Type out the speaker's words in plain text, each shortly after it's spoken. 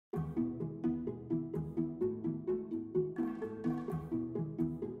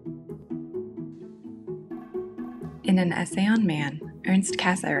In an essay on man, Ernst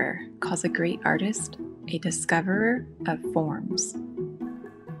Cassirer calls a great artist a discoverer of forms.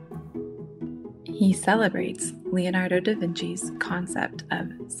 He celebrates Leonardo da Vinci's concept of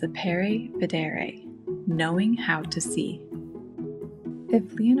sapere vedere, knowing how to see.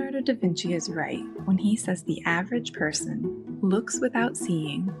 If Leonardo da Vinci is right when he says the average person looks without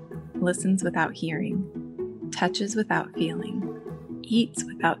seeing, listens without hearing, touches without feeling, eats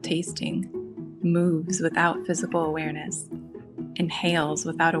without tasting, moves without physical awareness, inhales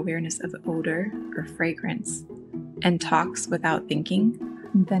without awareness of odor or fragrance, and talks without thinking,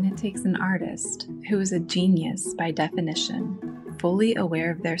 then it takes an artist who is a genius by definition, fully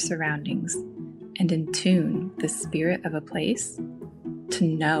aware of their surroundings, and in tune with the spirit of a place, to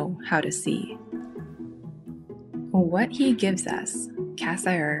know how to see. What he gives us,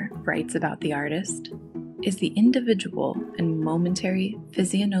 Cassirer writes about the artist, is the individual and momentary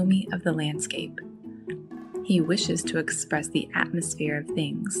physiognomy of the landscape. He wishes to express the atmosphere of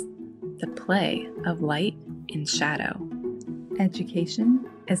things, the play of light and shadow. Education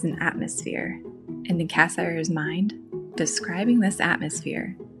is an atmosphere, and in Cassirer's mind, describing this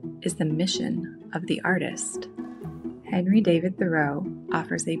atmosphere is the mission of the artist. Henry David Thoreau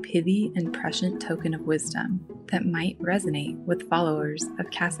offers a pithy and prescient token of wisdom that might resonate with followers of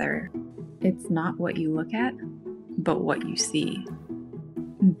Cassirer. It's not what you look at, but what you see.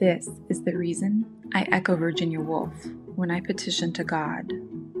 This is the reason I echo Virginia Woolf when I petition to God,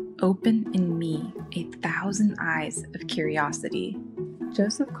 "Open in me 1,000 eyes of curiosity."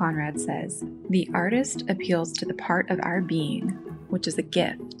 Joseph Conrad says, "The artist appeals to the part of our being, which is a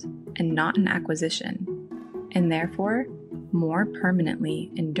gift and not an acquisition, and therefore more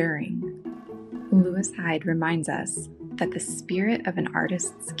permanently enduring." Lewis Hyde reminds us that the spirit of an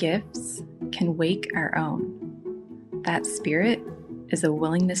artist's gifts can wake our own. That spirit is a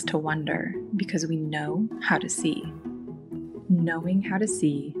willingness to wonder because we know how to see. Knowing how to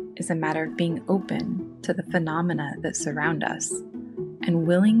see is a matter of being open to the phenomena that surround us and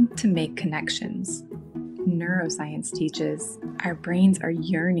willing to make connections. Neuroscience teaches our brains are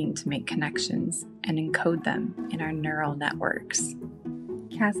yearning to make connections and encode them in our neural networks.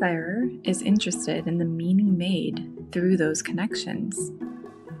 Cassirer is interested in the meaning made through those connections.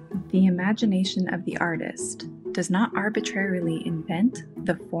 The imagination of the artist does not arbitrarily invent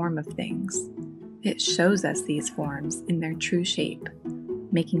the form of things. It shows us these forms in their true shape,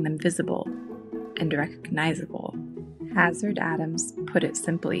 making them visible and recognizable. Hazard Adams put it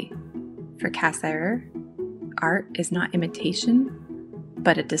simply, for Cassirer, art is not imitation,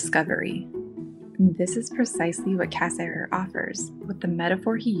 but a discovery. This is precisely what Cassirer offers with the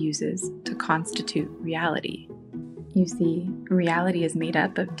metaphor he uses to constitute reality. You see, reality is made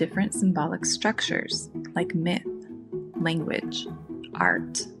up of different symbolic structures like myth, language,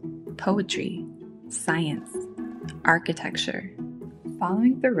 art, poetry, science, architecture.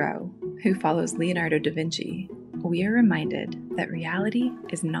 Following Thoreau, who follows Leonardo da Vinci, we are reminded that reality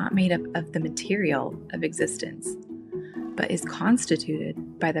is not made up of the material of existence, but is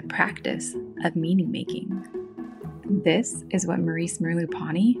constituted by the practice of meaning-making. This is what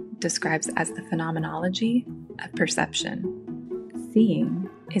Merleau-Ponty describes as the phenomenology of perception. Seeing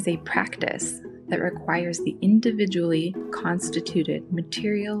is a practice that requires the individually constituted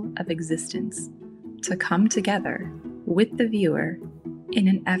material of existence to come together with the viewer in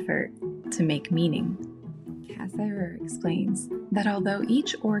an effort to make meaning. Cassirer explains that although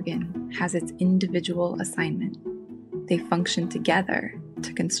each organ has its individual assignment, they function together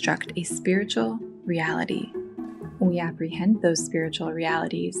to construct a spiritual reality. We apprehend those spiritual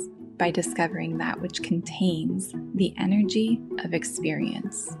realities by discovering that which contains the energy of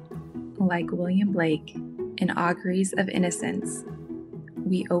experience. Like William Blake in Auguries of Innocence,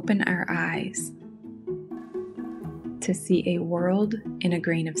 we open our eyes to see a world in a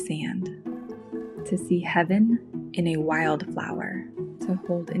grain of sand, to see heaven in a wildflower, to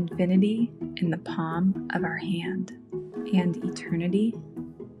hold infinity in the palm of our hand, and eternity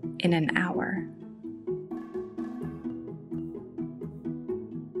in an hour.